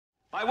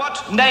By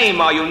what name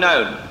are you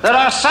known? There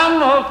are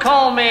some who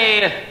call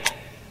me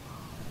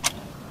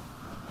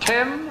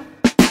Tim.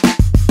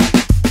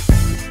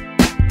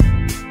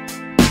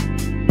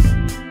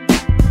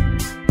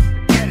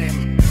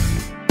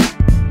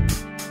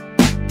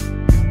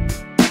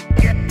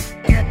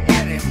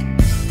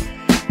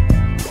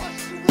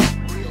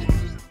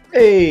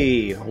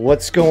 Hey,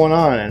 what's going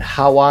on and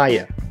how are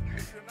you?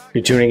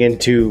 You're tuning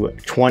into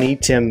 20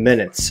 Tim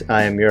Minutes.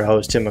 I am your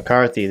host, Tim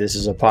McCarthy. This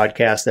is a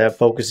podcast that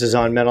focuses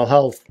on mental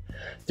health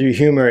through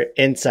humor,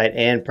 insight,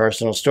 and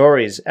personal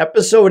stories.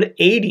 Episode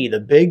 80, the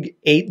big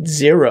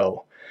 80.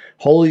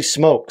 Holy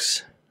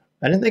smokes.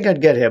 I didn't think I'd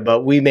get here,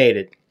 but we made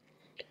it.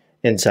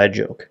 Inside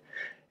joke.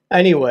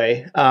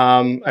 Anyway,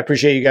 I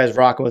appreciate you guys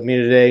rocking with me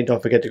today.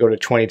 Don't forget to go to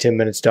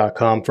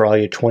 2010minutes.com for all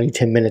your 20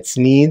 10 minutes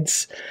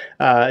needs.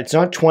 It's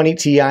not 20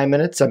 TI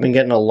minutes. I've been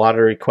getting a lot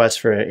of requests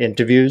for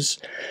interviews,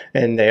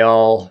 and they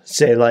all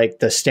say like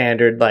the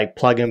standard like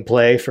plug and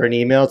play for an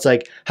email. It's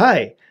like,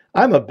 hi,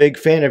 I'm a big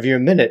fan of your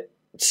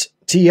minutes,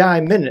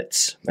 TI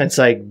minutes. And it's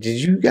like, did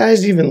you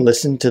guys even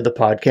listen to the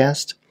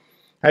podcast?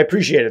 I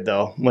appreciate it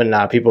though when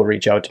people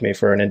reach out to me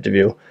for an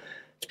interview.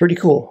 It's pretty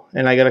cool.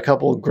 And I got a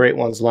couple of great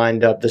ones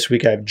lined up this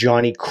week. I have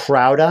Johnny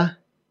Crowder,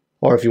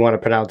 or if you want to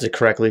pronounce it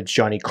correctly, it's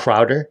Johnny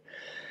Crowder,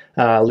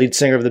 lead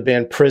singer of the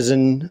band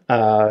Prison,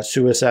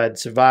 suicide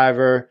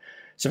survivor,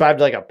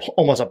 survived like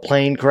almost a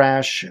plane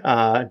crash.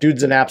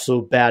 Dude's an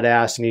absolute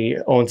badass, and he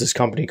owns this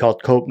company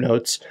called Cope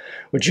Notes,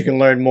 which you can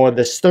learn more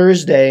this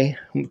Thursday,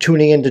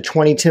 tuning into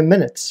 20 10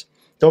 Minutes.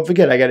 Don't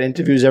forget, I got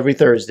interviews every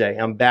Thursday.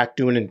 I'm back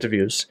doing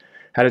interviews.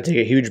 Had to take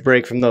a huge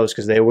break from those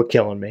because they were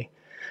killing me.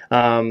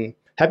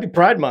 Happy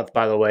Pride Month,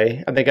 by the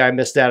way. I think I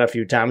missed that a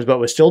few times, but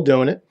we're still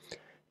doing it.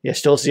 You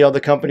still see all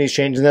the companies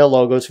changing their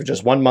logos for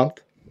just 1 month.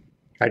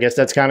 I guess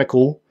that's kind of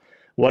cool.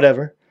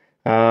 Whatever.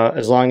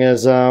 As long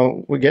as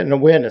we're getting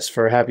awareness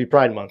for Happy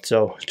Pride Month.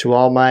 So to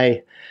all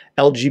my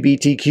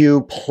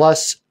LGBTQ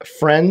plus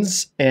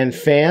friends and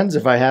fans,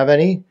 if I have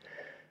any,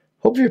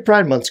 hope your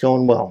Pride Month's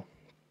going well.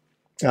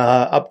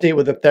 Update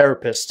with a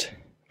therapist.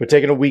 We're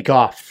taking a week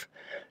off.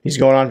 He's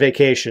going on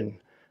vacation.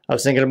 I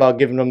was thinking about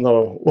giving him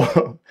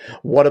the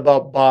what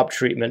about Bob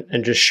treatment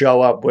and just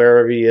show up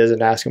wherever he is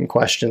and ask him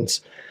questions.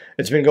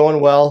 It's been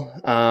going well,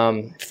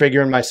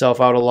 figuring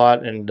myself out a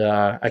lot, and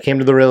I came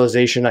to the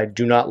realization I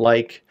do not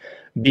like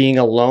being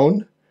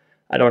alone.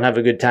 I don't have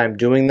a good time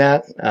doing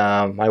that.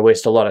 I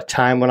waste a lot of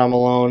time when I'm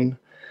alone.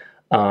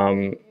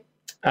 I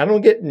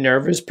don't get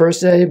nervous per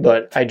se,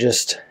 but I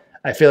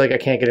feel like I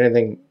can't get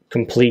anything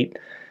complete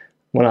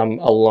when I'm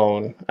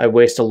alone. I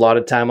waste a lot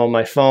of time on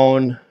my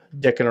phone,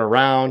 dicking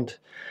around.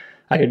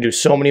 I can do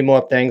so many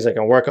more things. I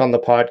can work on the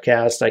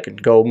podcast. I can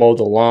go mow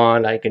the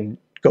lawn. I can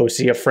go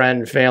see a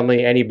friend,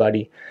 family,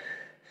 anybody.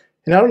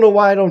 And I don't know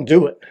why I don't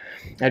do it.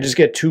 I just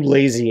get too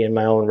lazy in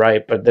my own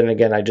right. But then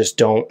again, I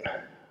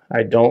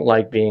don't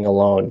like being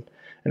alone.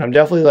 And I'm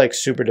definitely like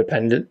super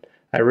dependent.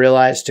 I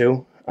realize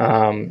too,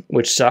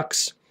 which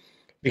sucks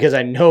because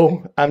I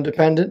know I'm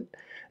dependent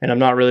and I'm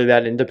not really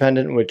that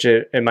independent, which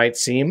it might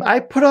seem. I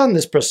put on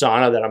this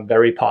persona that I'm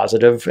very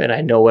positive and I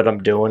know what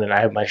I'm doing and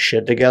I have my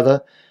shit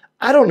together.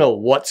 I don't know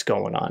what's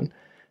going on.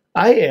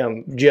 I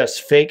am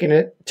just faking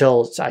it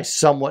till I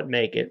somewhat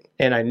make it.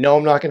 And I know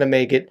I'm not going to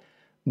make it,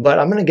 but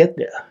I'm going to get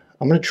there.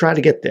 I'm going to try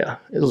to get there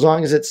as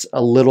long as it's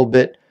a little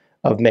bit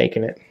of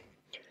making it.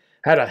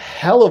 I had a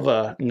hell of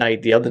a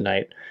night the other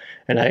night,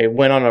 and I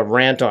went on a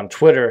rant on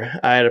Twitter.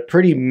 I had a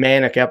pretty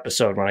manic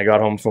episode when I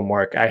got home from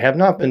work. I have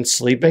not been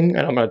sleeping,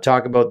 and I'm going to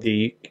talk about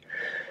the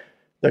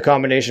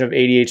combination of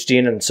ADHD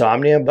and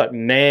insomnia, but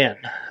man,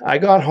 I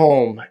got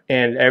home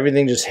and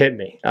everything just hit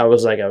me. I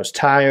was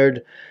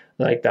tired,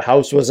 like the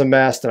house was a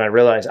mess, and I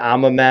realized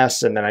I'm a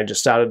mess, and then I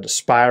just started to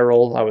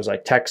spiral. I was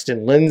like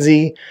texting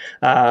Lindsay,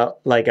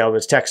 like I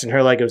was texting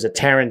her like it was a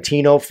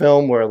Tarantino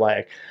film where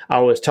like I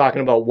was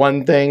talking about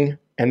one thing,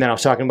 and then I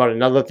was talking about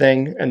another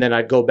thing, and then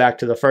I'd go back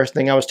to the first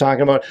thing I was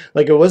talking about.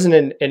 Like it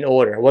wasn't in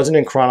order. It wasn't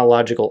in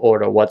chronological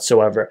order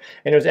whatsoever,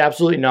 and it was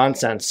absolutely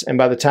nonsense. And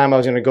by the time I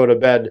was going to go to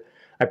bed,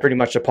 I pretty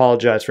much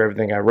apologized for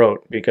everything I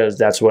wrote because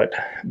that's what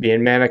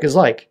being manic is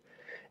like.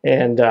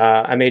 And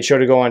I made sure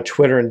to go on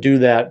Twitter and do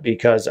that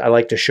because I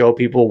like to show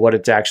people what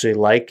it's actually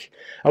like.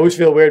 I always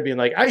feel weird being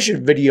like, I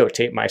should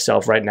videotape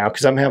myself right now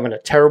because I'm having a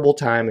terrible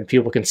time and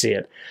people can see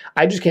it.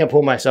 I just can't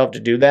pull myself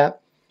to do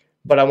that.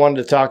 But I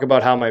wanted to talk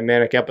about how my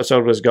manic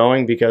episode was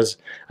going because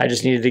I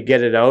just needed to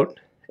get it out.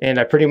 And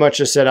I pretty much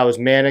just said I was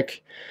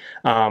manic.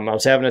 I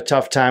was having a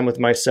tough time with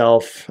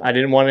myself. I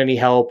didn't want any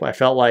help. I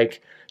felt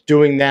like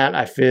doing that,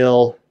 I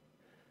feel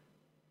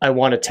I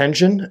want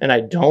attention, and I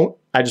don't.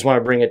 I just want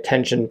to bring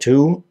attention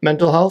to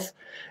mental health.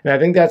 And I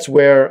think that's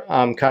where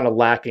I'm kind of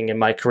lacking in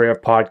my career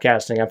of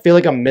podcasting. I feel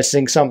like I'm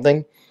missing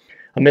something.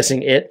 I'm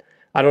missing it.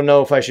 I don't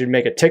know if I should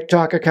make a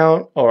TikTok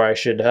account or I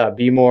should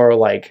be more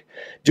like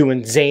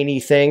doing zany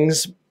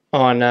things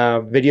on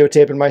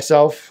videotaping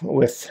myself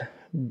with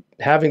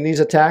having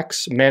these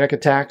attacks, manic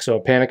attacks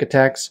or panic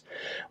attacks,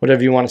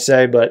 whatever you want to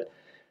say. But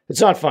it's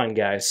not fun,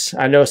 guys.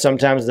 I know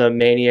sometimes the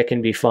mania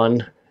can be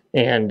fun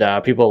and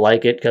people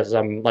like it because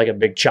I'm like a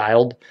big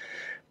child.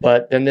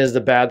 But then there's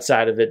the bad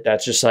side of it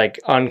that's just like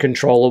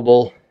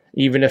uncontrollable.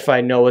 Even if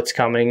I know it's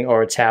coming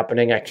or it's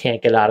happening, I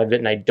can't get out of it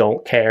and I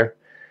don't care.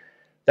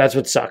 That's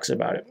what sucks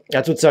about it.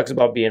 That's what sucks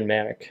about being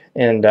manic.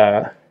 And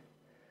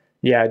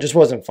yeah, it just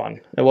wasn't fun.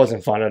 It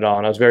wasn't fun at all.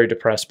 And I was very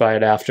depressed by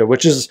it after,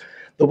 which is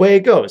the way it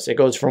goes. It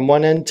goes from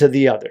one end to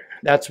the other.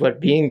 That's what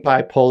being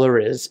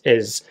bipolar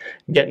is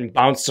getting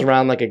bounced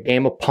around like a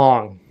game of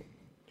Pong.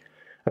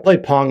 I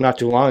played Pong not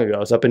too long ago. I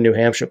was up in New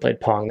Hampshire, played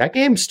Pong. That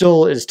game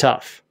still is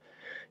tough.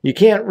 You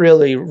can't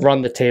really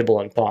run the table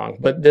in Pong,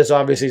 but there's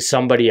obviously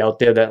somebody out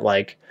there that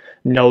like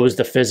knows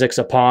the physics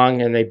of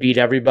Pong and they beat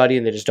everybody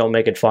and they just don't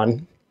make it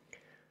fun.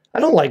 I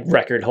don't like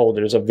record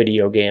holders of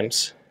video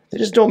games. They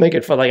just don't make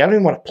it fun. Like, I don't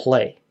even want to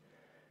play.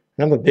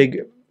 And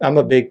I'm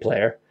a big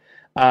player.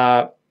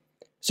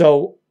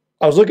 So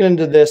I was looking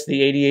into this,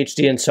 the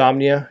ADHD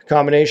insomnia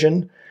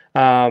combination.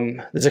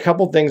 There's a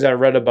couple things I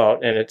read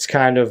about, and it's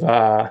kind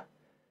of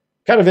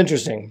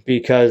interesting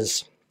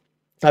because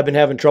I've been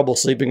having trouble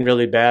sleeping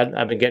really bad.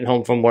 I've been getting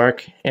home from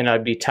work and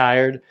I'd be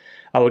tired.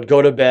 I would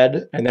go to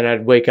bed and then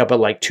I'd wake up at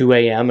like 2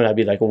 a.m. and I'd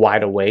be like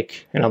wide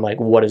awake. And I'm like,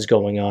 what is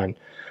going on?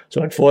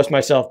 So I'd force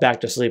myself back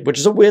to sleep, which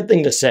is a weird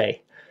thing to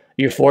say.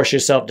 You force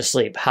yourself to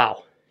sleep.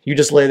 How? You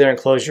just lay there and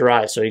close your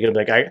eyes. So you're going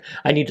to be like,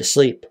 I need to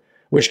sleep,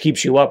 which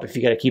keeps you up if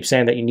you got to keep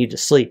saying that you need to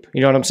sleep.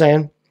 You know what I'm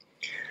saying?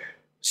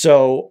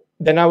 So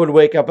then I would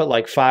wake up at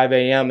like 5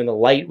 a.m. and the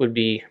light would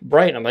be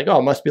bright. And I'm like, oh,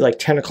 it must be like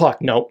 10 o'clock.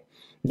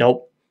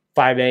 Nope.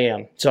 5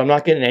 a.m. So I'm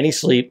not getting any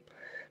sleep.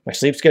 My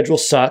sleep schedule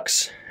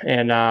sucks,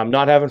 and I'm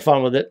not having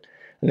fun with it.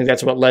 I think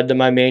that's what led to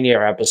my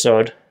Mania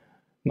episode.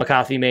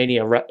 McCarthy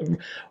Mania.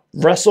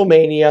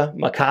 WrestleMania,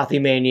 McCarthy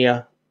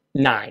Mania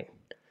 9.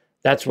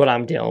 That's what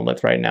I'm dealing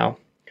with right now.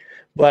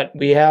 But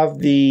we have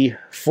the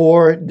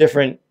 4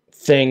 different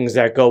things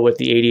that go with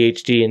the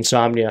ADHD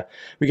insomnia.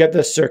 We got the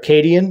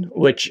circadian,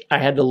 which I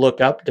had to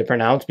look up to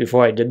pronounce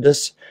before I did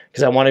this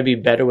because I want to be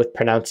better with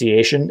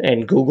pronunciation,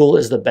 and Google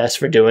is the best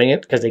for doing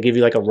it because they give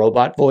you like a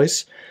robot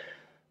voice.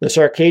 The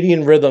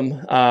circadian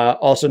rhythm,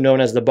 also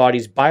known as the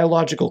body's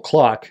biological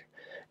clock,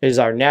 is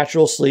our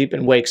natural sleep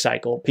and wake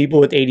cycle.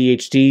 People with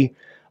ADHD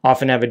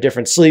often have a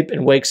different sleep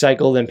and wake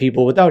cycle than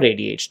people without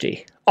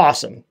ADHD.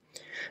 Awesome.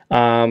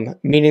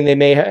 Meaning they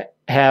may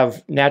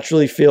have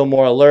naturally feel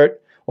more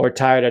alert or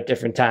tired at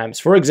different times.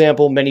 For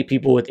example, many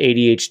people with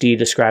ADHD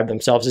describe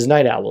themselves as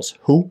night owls.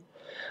 Who?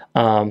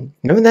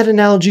 Remember that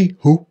analogy?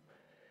 Who?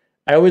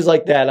 I always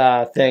like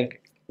that thing.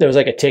 There was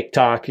like a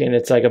TikTok and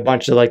it's like a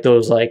bunch of like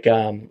those like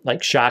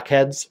shock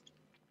heads.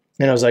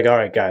 And I was like, all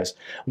right, guys,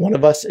 one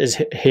of us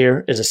is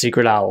here is a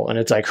secret owl. And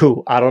it's like,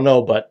 who? I don't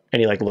know, but, and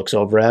he like looks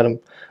over at him.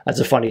 That's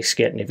a funny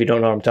skit. And if you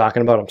don't know what I'm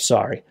talking about, I'm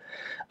sorry.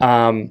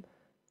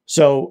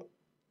 So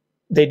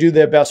they do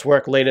their best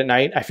work late at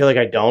night. I feel like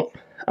I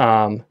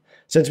don't.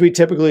 Since we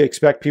typically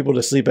expect people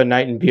to sleep at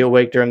night and be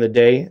awake during the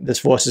day, this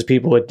forces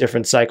people with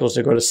different cycles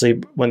to go to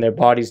sleep when their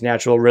body's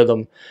natural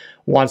rhythm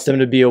wants them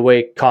to be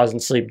awake, causing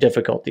sleep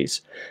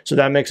difficulties. So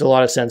that makes a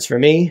lot of sense for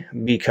me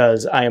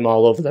because I am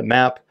all over the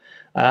map.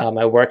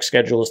 My work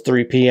schedule is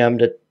 3 p.m.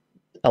 to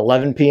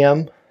 11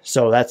 p.m.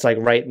 So that's like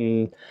right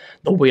in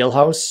the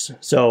wheelhouse.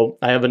 So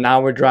I have an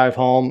hour drive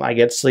home. I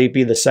get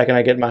sleepy. The second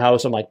I get in my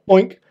house, I'm like,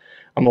 boink,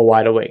 I'm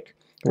wide awake.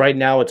 Right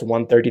now it's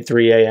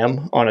 1:33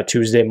 a.m. on a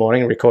Tuesday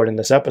morning recording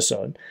this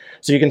episode.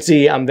 So you can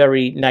see I'm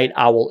very night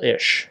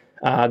owl-ish.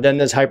 Then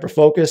there's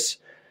hyperfocus.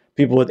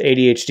 People with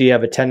ADHD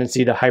have a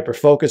tendency to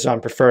hyperfocus on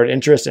preferred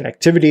interests and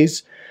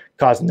activities,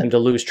 causing them to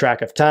lose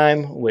track of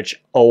time,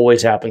 which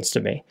always happens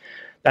to me.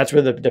 That's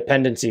where the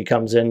dependency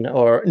comes in,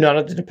 or no,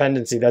 not the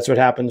dependency. That's what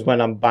happens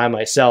when I'm by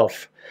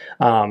myself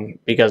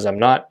because I'm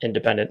not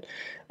independent.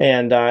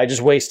 And I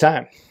just waste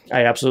time.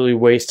 I absolutely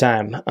waste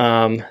time.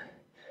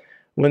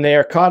 When they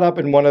are caught up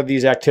in one of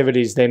these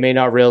activities, they may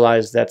not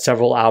realize that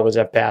several hours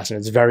have passed and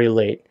it's very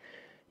late.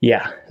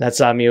 Yeah,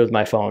 that's me with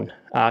my phone.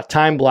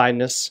 Time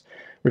blindness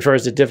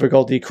refers to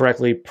difficulty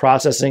correctly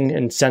processing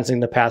and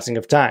sensing the passing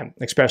of time,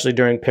 especially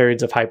during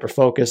periods of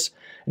hyperfocus.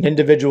 An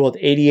individual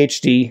with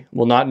ADHD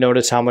will not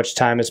notice how much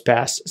time has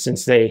passed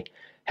since they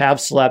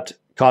have slept,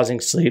 causing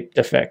sleep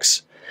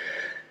defects.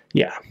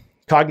 Yeah.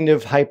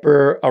 Cognitive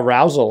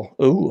hyperarousal.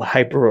 Ooh,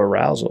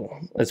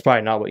 hyperarousal. That's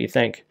probably not what you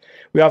think.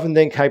 We often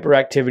think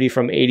hyperactivity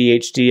from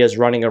ADHD as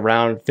running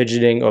around,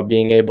 fidgeting, or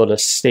being able to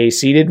stay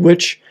seated,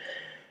 which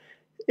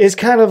is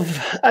kind of,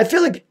 I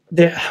feel like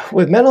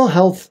with mental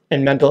health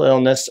and mental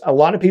illness, a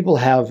lot of people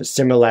have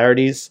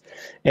similarities.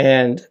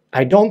 And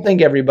I don't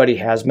think everybody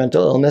has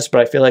mental illness,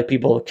 but I feel like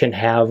people can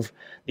have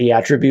the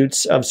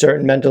attributes of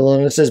certain mental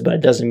illnesses, but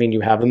it doesn't mean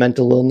you have a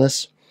mental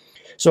illness.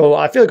 So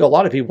I feel like a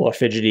lot of people are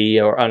fidgety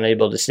or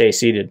unable to stay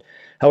seated.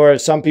 However,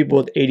 some people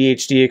with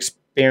ADHD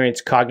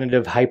experience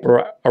cognitive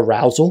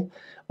hyperarousal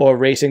or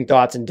racing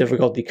thoughts and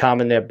difficulty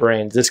calming their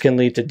brains. This can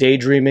lead to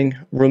daydreaming,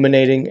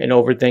 ruminating, and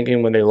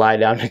overthinking when they lie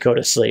down and go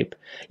to sleep.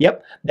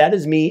 Yep, that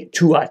is me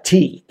to a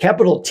T.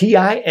 Capital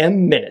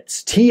T-I-M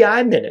minutes.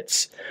 T-I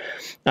minutes.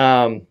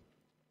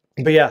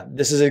 But yeah,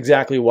 this is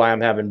exactly why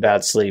I'm having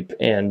bad sleep,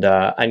 and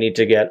I need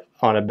to get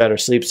on a better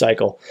sleep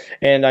cycle.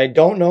 And I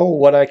don't know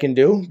what I can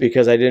do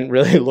because I didn't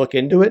really look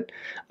into it.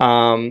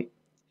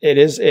 It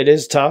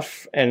is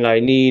tough, and I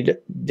need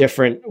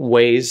different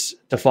ways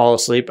to fall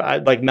asleep.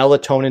 Like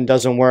melatonin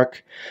doesn't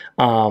work,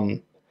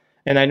 and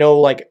I know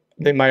like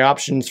my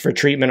options for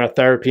treatment are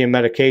therapy and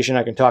medication.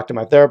 I can talk to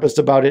my therapist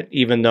about it,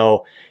 even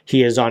though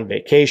he is on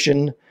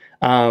vacation.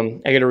 I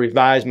got to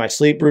revise my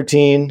sleep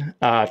routine,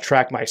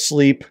 track my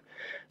sleep,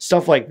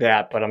 stuff like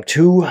that. But I'm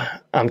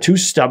too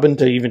stubborn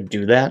to even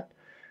do that.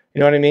 You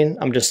know what I mean?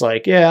 I'm just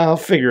like, yeah, I'll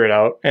figure it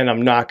out, and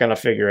I'm not gonna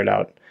figure it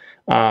out,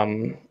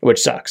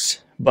 which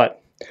sucks.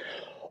 But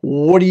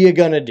what are you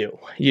gonna do?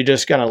 You're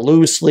just gonna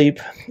lose sleep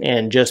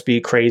and just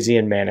be crazy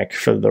and manic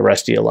for the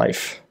rest of your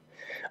life.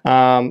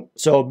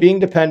 So being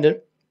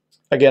dependent,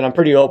 again, I'm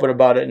pretty open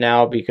about it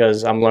now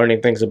because I'm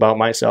learning things about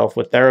myself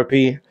with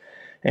therapy,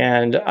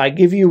 and I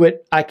keep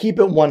it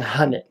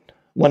 100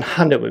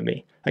 with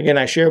me. Again,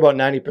 I share about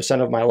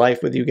 90% of my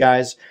life with you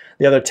guys.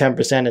 The other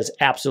 10% is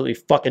absolutely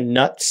fucking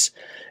nuts,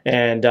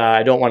 and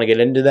I don't want to get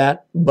into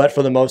that. But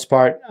for the most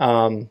part,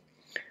 I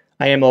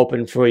am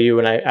open for you,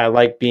 and I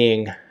like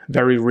being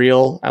very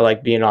real. I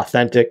like being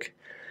authentic,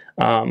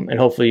 and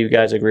hopefully you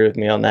guys agree with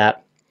me on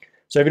that.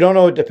 So if you don't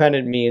know what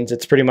dependent means,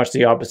 it's pretty much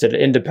the opposite of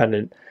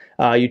independent.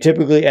 You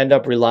typically end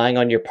up relying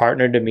on your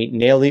partner to meet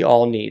nearly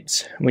all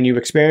needs. When you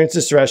experience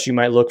distress, you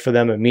might look for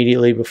them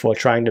immediately before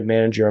trying to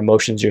manage your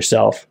emotions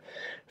yourself.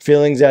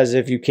 Feelings as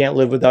if you can't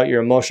live without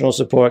your emotional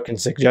support can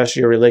suggest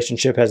your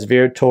relationship has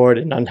veered toward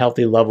an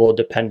unhealthy level of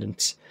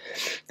dependence.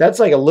 That's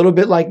like a little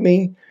bit like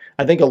me.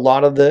 I think a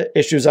lot of the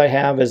issues I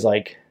have is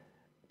like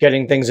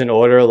getting things in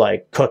order,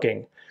 like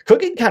cooking.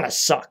 Cooking kind of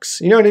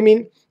sucks. You know what I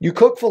mean? You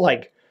cook for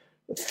like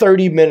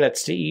 30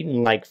 minutes to eat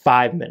in like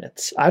 5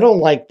 minutes. I don't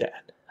like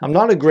that. I'm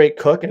not a great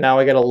cook, and now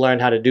I got to learn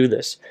how to do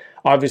this.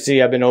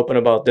 Obviously, I've been open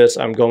about this.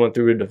 I'm going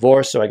through a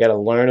divorce, so I got to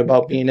learn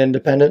about being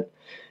independent.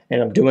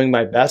 And I'm doing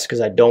my best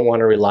because I don't want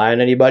to rely on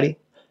anybody.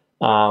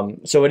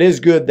 So it is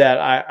good that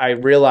I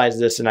realize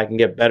this and I can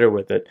get better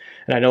with it.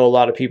 And I know a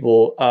lot of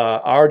people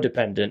are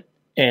dependent,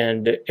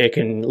 and it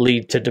can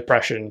lead to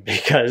depression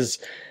because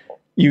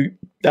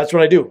that's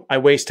what I do. I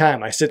waste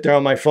time. I sit there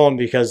on my phone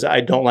because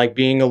I don't like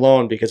being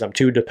alone because I'm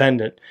too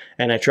dependent.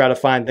 And I try to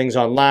find things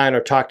online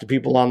or talk to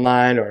people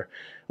online or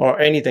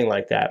anything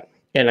like that.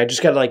 And I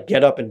just got to like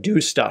get up and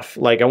do stuff.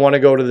 Like I want to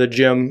go to the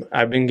gym.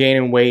 I've been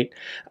gaining weight.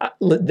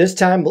 This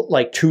time,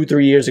 like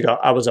 2-3 years ago,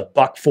 I was a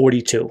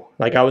 $142.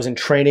 Like I was in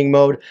training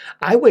mode.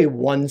 I weigh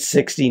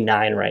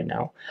 169 right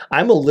now.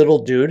 I'm a little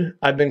dude.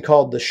 I've been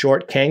called the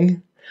short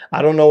king.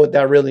 I don't know what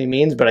that really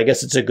means, but I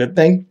guess it's a good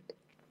thing.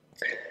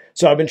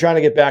 So I've been trying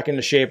to get back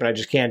into shape, and I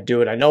just can't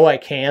do it. I know I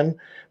can,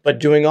 but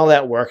doing all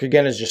that work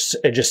again it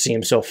just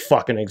seems so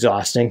fucking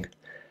exhausting.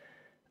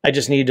 I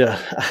just need to,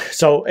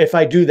 so if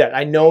I do that,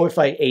 I know if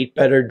I ate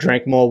better,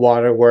 drank more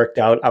water, worked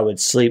out, I would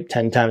sleep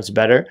 10 times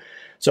better.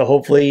 So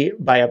hopefully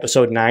by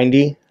episode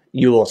 90,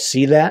 you will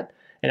see that,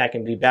 and I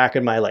can be back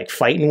in my like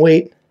fighting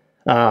weight.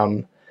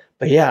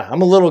 But yeah,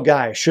 I'm a little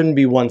guy. I shouldn't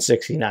be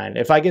 169.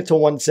 If I get to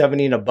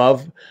 170 and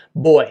above,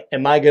 boy,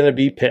 am I going to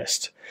be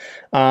pissed.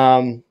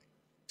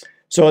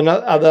 So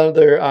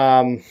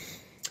another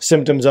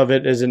symptoms of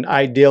it is an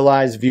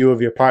idealized view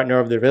of your partner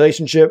of the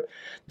relationship,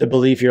 the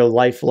belief your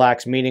life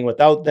lacks meaning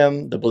without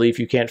them, the belief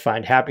you can't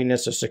find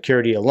happiness or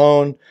security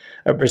alone,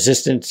 a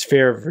persistent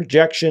fear of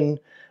rejection,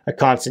 a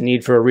constant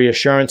need for a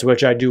reassurance,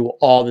 which I do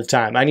all the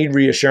time. I need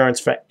reassurance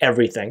for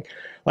everything.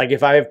 Like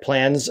if I have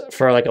plans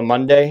for like a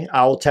Monday,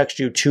 I'll text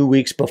you 2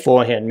 weeks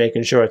beforehand,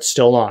 making sure it's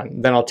still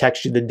on. Then I'll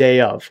text you the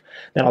day of.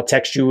 Then I'll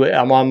text you,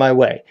 I'm on my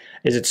way.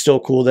 Is it still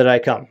cool that I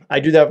come?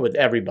 I do that with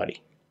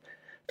everybody.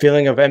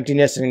 Feeling of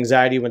emptiness and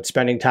anxiety when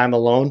spending time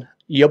alone,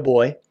 your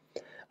boy.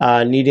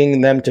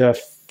 Needing them to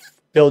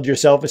build your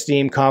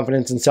self-esteem,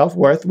 confidence, and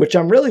self-worth, which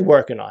I'm really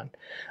working on.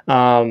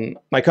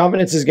 My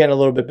confidence is getting a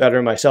little bit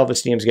better. My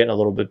self-esteem is getting a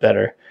little bit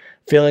better.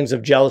 Feelings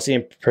of jealousy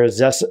and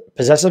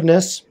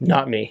possessiveness,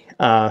 not me.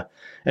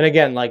 And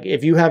again, like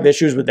if you have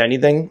issues with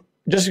anything,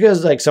 just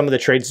because like some of the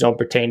traits don't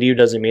pertain to you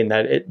doesn't mean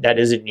that that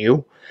isn't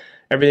you.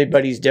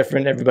 Everybody's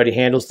different. Everybody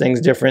handles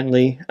things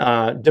differently.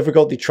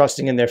 Difficulty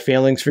trusting in their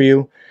feelings for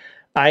you.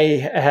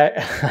 I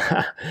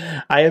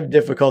have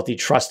difficulty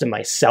trusting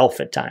myself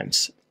at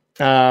times.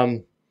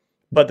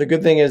 But the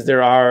good thing is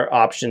there are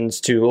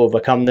options to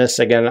overcome this.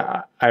 Again,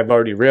 I've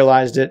already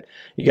realized it.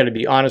 You got to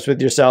be honest with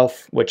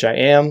yourself, which I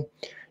am.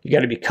 You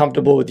got to be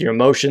comfortable with your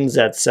emotions.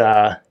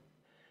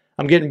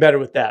 I'm getting better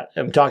with that.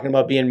 I'm talking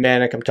about being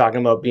manic. I'm talking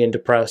about being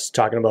depressed,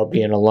 talking about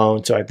being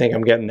alone. So I think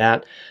I'm getting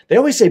that. They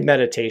always say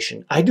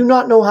meditation. I do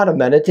not know how to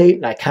meditate,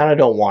 and I kind of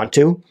don't want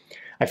to.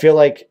 I feel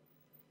like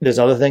there's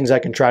other things I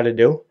can try to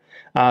do.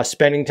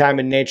 Spending time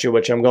in nature,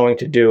 which I'm going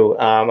to do.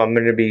 I'm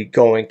going to be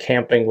going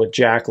camping with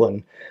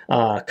Jacqueline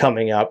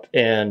coming up,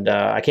 and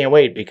I can't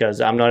wait because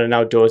I'm not an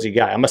outdoorsy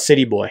guy. I'm a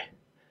city boy.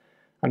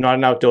 I'm not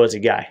an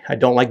outdoorsy guy. I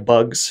don't like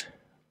bugs.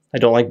 I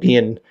don't like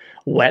being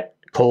wet,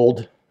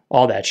 cold,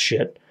 all that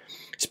shit.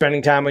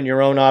 spending time on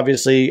your own,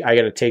 obviously. I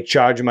got to take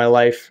charge of my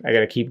life. I got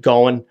to keep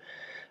going.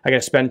 I got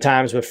to spend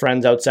times with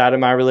friends outside of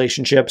my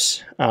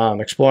relationships,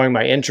 exploring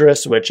my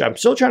interests, which I'm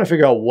still trying to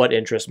figure out what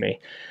interests me.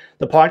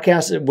 The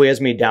podcast, it wears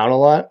me down a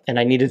lot, and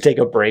I need to take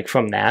a break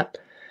from that.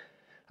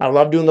 I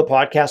love doing the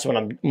podcast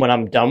when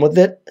I'm done with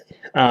it.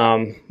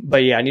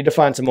 But yeah, I need to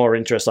find some more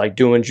interest, like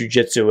doing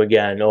jujitsu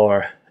again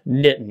or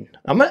knitting.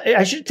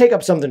 I should take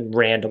up something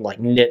random like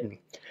knitting.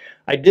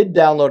 I did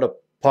download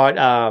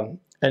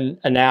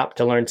an app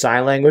to learn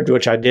sign language,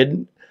 which I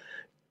did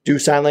do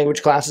sign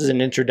language classes,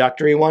 an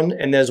introductory one.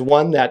 And there's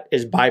one that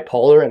is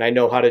bipolar, and I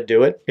know how to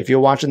do it. If you're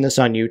watching this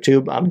on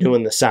YouTube, I'm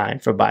doing the sign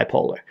for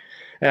bipolar.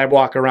 And I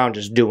walk around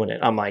just doing it.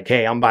 I'm like,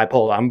 hey, I'm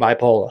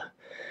bipolar.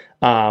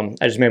 I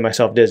just made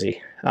myself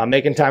dizzy.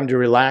 Making time to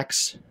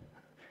relax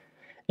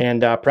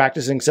and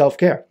practicing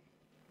self-care.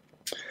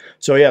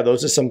 So yeah,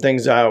 those are some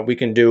things we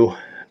can do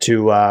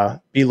to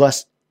be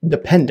less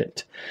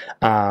dependent,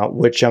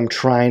 which I'm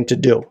trying to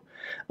do.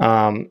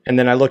 And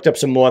then I looked up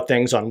some more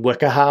things on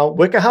WikiHow.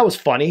 WikiHow is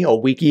funny, or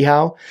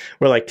WikiHow,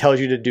 where like tells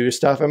you to do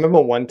stuff. I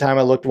remember one time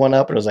I looked one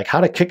up and it was like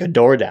how to kick a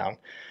door down.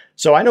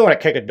 So I know how to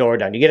kick a door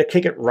down. You got to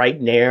kick it right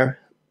near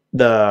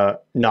the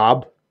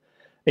knob,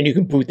 and you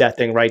can boot that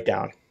thing right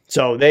down.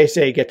 So they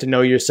say get to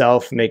know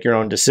yourself, make your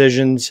own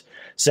decisions,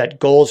 set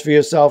goals for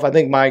yourself. I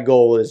think my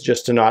goal is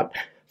just to not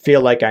feel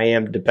like I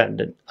am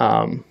dependent,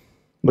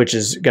 which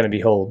is going to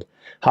be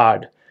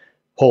hard.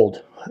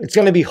 It's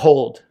going to be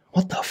hold.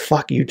 What the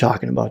fuck are you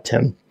talking about,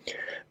 Tim?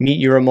 Meet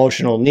your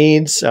emotional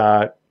needs.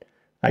 I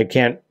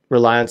can't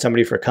rely on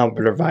somebody for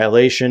comfort or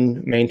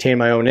violation. Maintain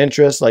my own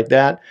interests, like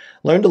that.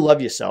 Learn to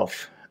love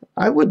yourself.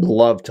 I would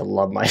love to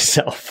love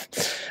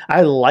myself.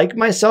 I like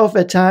myself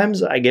at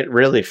times. I get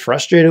really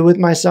frustrated with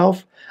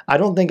myself. I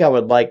don't think I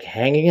would like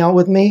hanging out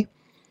with me.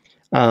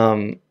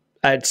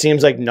 It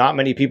seems like not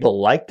many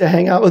people like to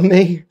hang out with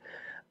me.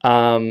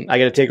 I got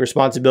to take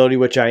responsibility,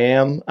 which I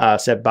am.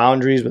 Set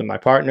boundaries with my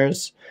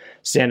partners.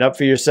 Stand up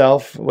for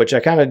yourself, which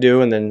I kind of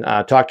do, and then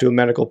talk to a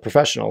medical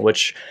professional,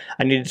 which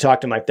I need to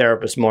talk to my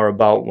therapist more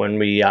about when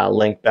we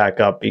link back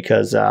up,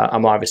 because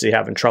I'm obviously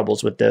having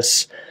troubles with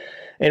this.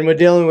 And we're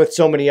dealing with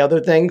so many other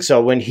things. So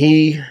when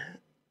he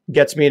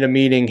gets me in a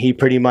meeting, he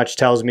pretty much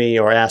tells me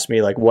or asks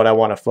me like what I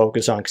want to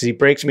focus on, because he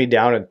breaks me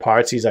down in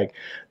parts. He's like,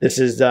 this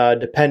is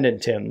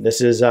dependent Tim,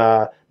 this is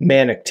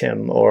manic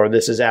Tim, or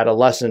this is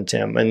adolescent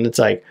Tim. And it's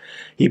like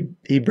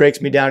he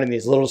breaks me down in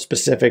these little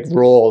specific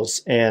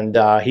roles, and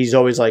he's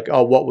always like,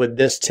 oh, what would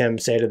this Tim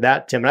say to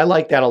that Tim? And I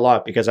like that a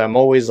lot, because I'm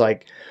always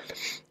like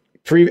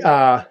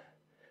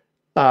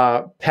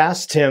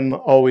past Tim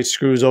always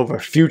screws over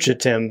future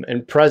Tim,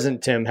 and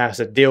present Tim has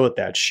to deal with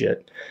that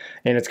shit.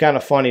 And it's kind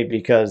of funny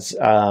because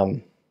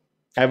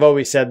I've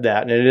always said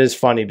that, and it is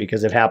funny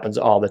because it happens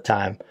all the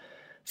time.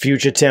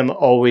 Future Tim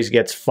always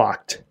gets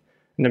fucked,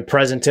 and then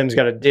present Tim's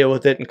got to deal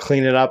with it and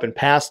clean it up, and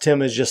past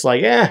Tim is just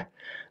like,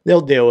 they'll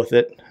deal with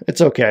it.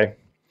 It's okay.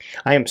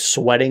 I am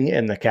sweating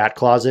in the cat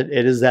closet.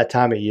 It is that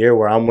time of year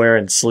where I'm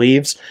wearing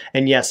sleeves,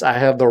 and yes, I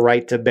have the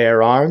right to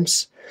bear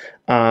arms.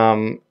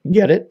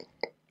 Get it?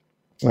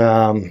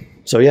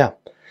 So yeah,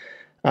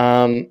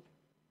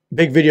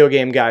 big video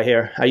game guy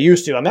here.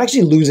 I'm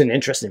actually losing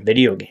interest in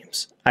video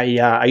games.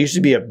 I used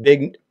to be a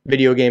big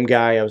video game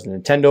guy. I was a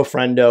Nintendo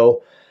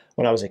friendo.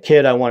 When I was a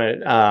kid, I won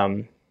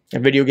a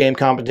video game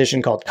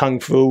competition called Kung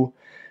Fu,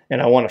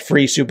 and I won a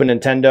free Super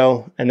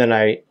Nintendo. And then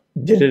I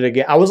did it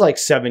again. I was like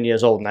 7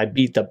 years old, and I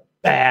beat the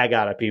bag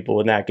out of people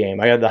in that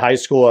game. I had the high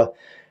score.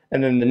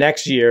 And then the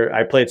next year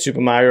I played Super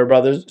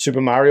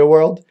Mario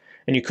World.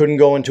 And you couldn't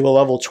go into a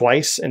level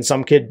twice, and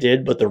some kid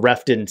did, but the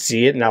ref didn't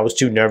see it, and I was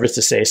too nervous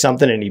to say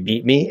something, and he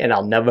beat me, and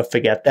I'll never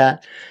forget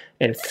that.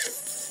 And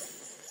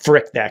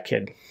frick that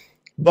kid.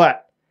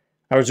 But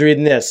I was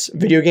reading this.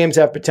 Video games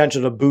have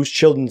potential to boost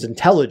children's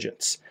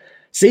intelligence.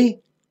 See?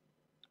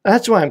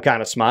 That's why I'm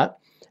kind of smart.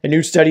 A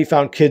new study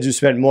found kids who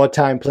spent more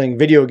time playing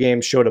video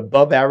games showed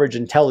above average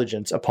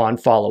intelligence upon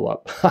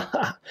follow-up.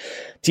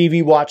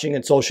 TV watching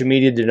and social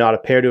media did not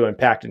appear to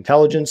impact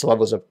intelligence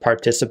levels of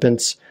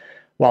participants.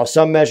 While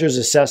some measures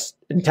assess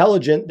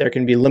intelligent, there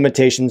can be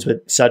limitations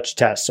with such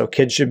tests, so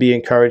kids should be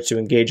encouraged to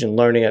engage in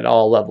learning at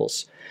all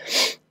levels.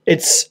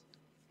 It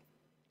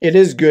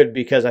is good,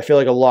 because I feel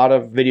like a lot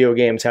of video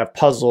games have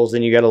puzzles,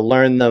 and you got to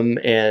learn them,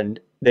 and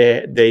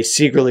they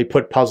secretly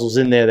put puzzles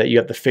in there that you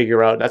have to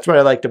figure out. That's what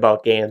I liked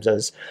about games,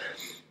 is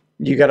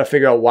you got to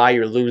figure out why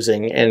you're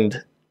losing.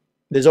 And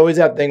there's always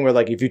that thing where,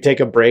 like, if you take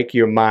a break,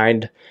 your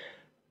mind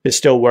is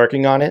still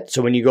working on it.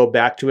 So when you go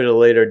back to it at a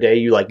later day,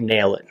 you like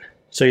nail it.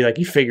 So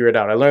you figure it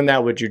out. I learned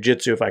that with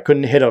jiu-jitsu. If I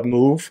couldn't hit a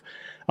move,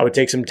 I would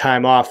take some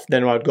time off.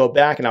 Then I would go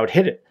back and I would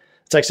hit it.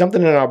 It's like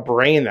something in our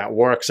brain that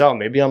works out.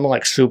 Maybe I'm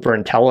like super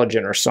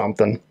intelligent or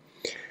something.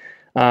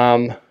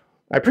 I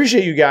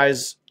appreciate you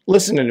guys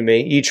listening to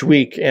me each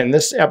week. And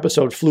this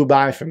episode flew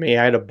by for me.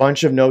 I had a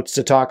bunch of notes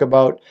to talk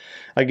about.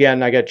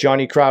 Again, I got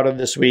Johnny Crowder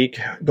this week.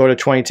 Go to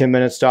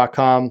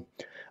 2010minutes.com.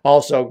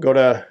 Also, go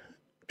to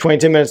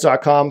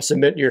 2010minutes.com.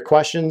 Submit your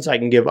questions. I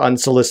can give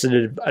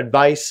unsolicited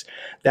advice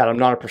that I'm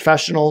not a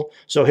professional.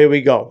 So here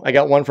we go. I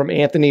got one from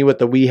Anthony with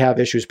the We Have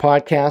Issues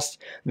podcast.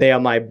 They are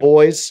my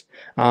boys.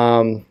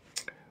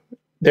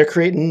 They're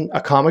creating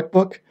a comic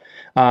book.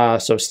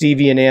 So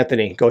Stevie and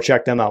Anthony, go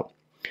check them out.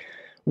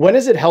 When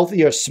is it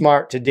healthy or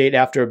smart to date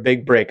after a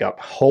big breakup?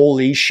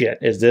 Holy shit.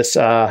 Is this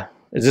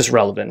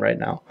relevant right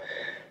now?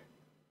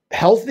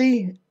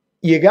 Healthy,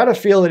 you got to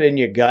feel it in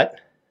your gut.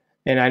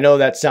 And I know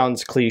that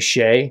sounds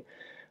cliche,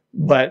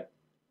 but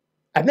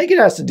I think it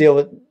has to deal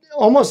with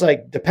almost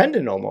like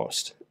dependent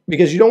almost,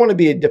 because you don't want to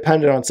be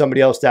dependent on somebody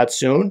else that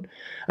soon.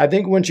 I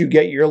think once you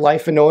get your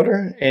life in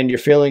order and you're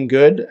feeling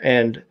good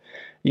and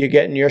you're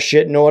getting your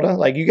shit in order,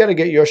 like you got to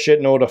get your shit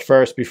in order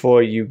first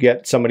before you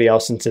get somebody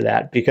else into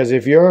that. Because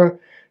if you're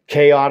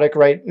chaotic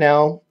right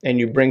now and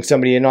you bring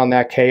somebody in on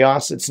that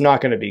chaos, it's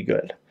not going to be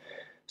good.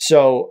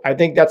 So I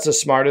think that's the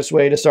smartest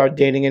way to start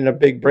dating in a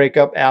big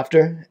breakup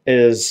after,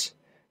 is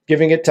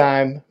giving it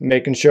time,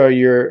 making sure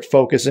you're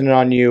focusing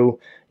on you're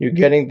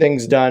getting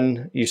things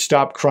done. You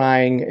stop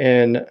crying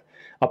in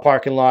a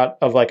parking lot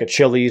of like a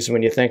Chili's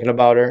when you're thinking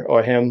about her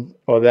or him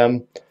or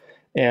them.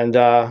 And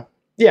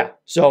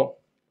so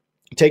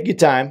take your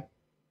time,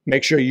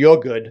 make sure you're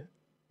good,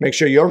 make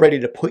sure you're ready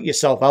to put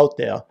yourself out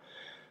there.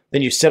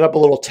 Then you set up a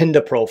little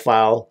Tinder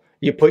profile.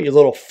 You put your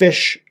little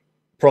fish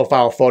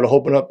profile photo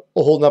holding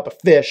up a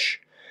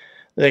fish.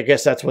 I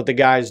guess that's what the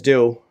guys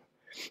do.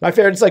 My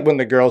favorite is like when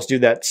the girls do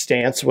that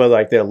stance where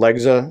like their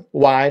legs are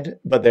wide,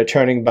 but they're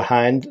turning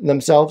behind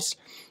themselves,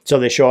 so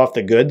they show off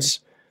the goods.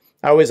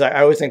 I always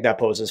think that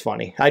pose is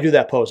funny. I do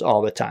that pose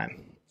all the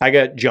time. I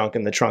got junk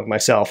in the trunk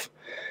myself.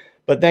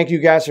 But thank you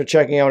guys for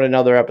checking out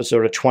another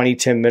episode of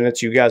 2010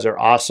 Minutes. You guys are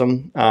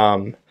awesome.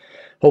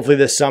 Hopefully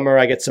this summer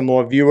I get some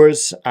more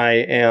viewers. I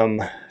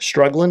am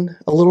struggling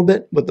a little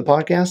bit with the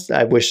podcast.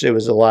 I wish it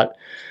was a lot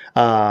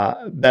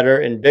better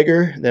and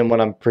bigger than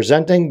what I'm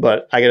presenting,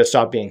 but I got to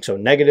stop being so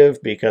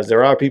negative, because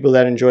there are people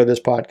that enjoy this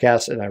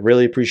podcast, and I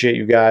really appreciate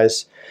you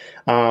guys.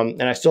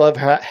 And I still have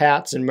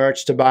hats and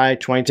merch to buy.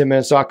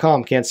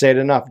 2010minutes.com. Can't say it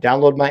enough.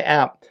 Download my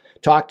app.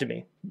 Talk to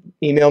me.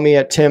 Email me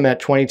at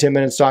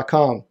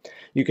tim@2010minutes.com.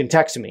 You can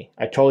text me.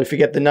 I totally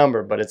forget the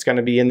number, but it's going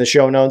to be in the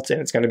show notes and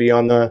it's going to be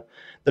on the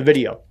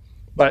video.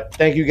 But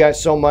thank you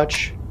guys so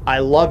much. I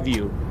love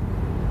you,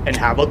 and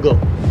have a good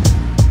one.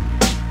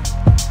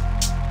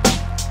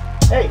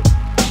 Hey,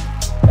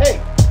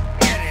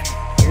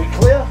 are we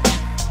clear?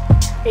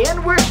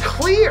 And we're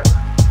clear.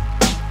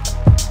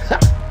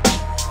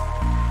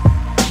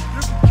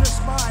 You can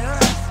kiss my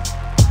ass.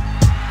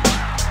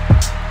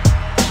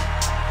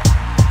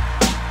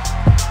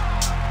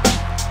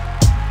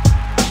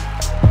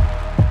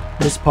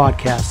 This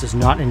podcast is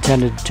not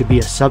intended to be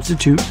a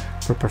substitute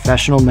for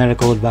professional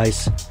medical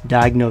advice,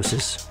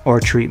 diagnosis, or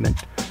treatment.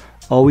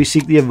 Always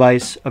seek the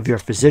advice of your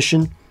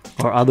physician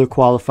or other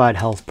qualified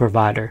health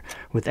provider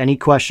with any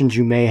questions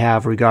you may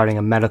have regarding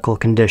a medical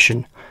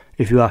condition.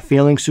 If you are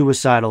feeling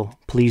suicidal,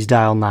 please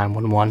dial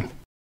 911.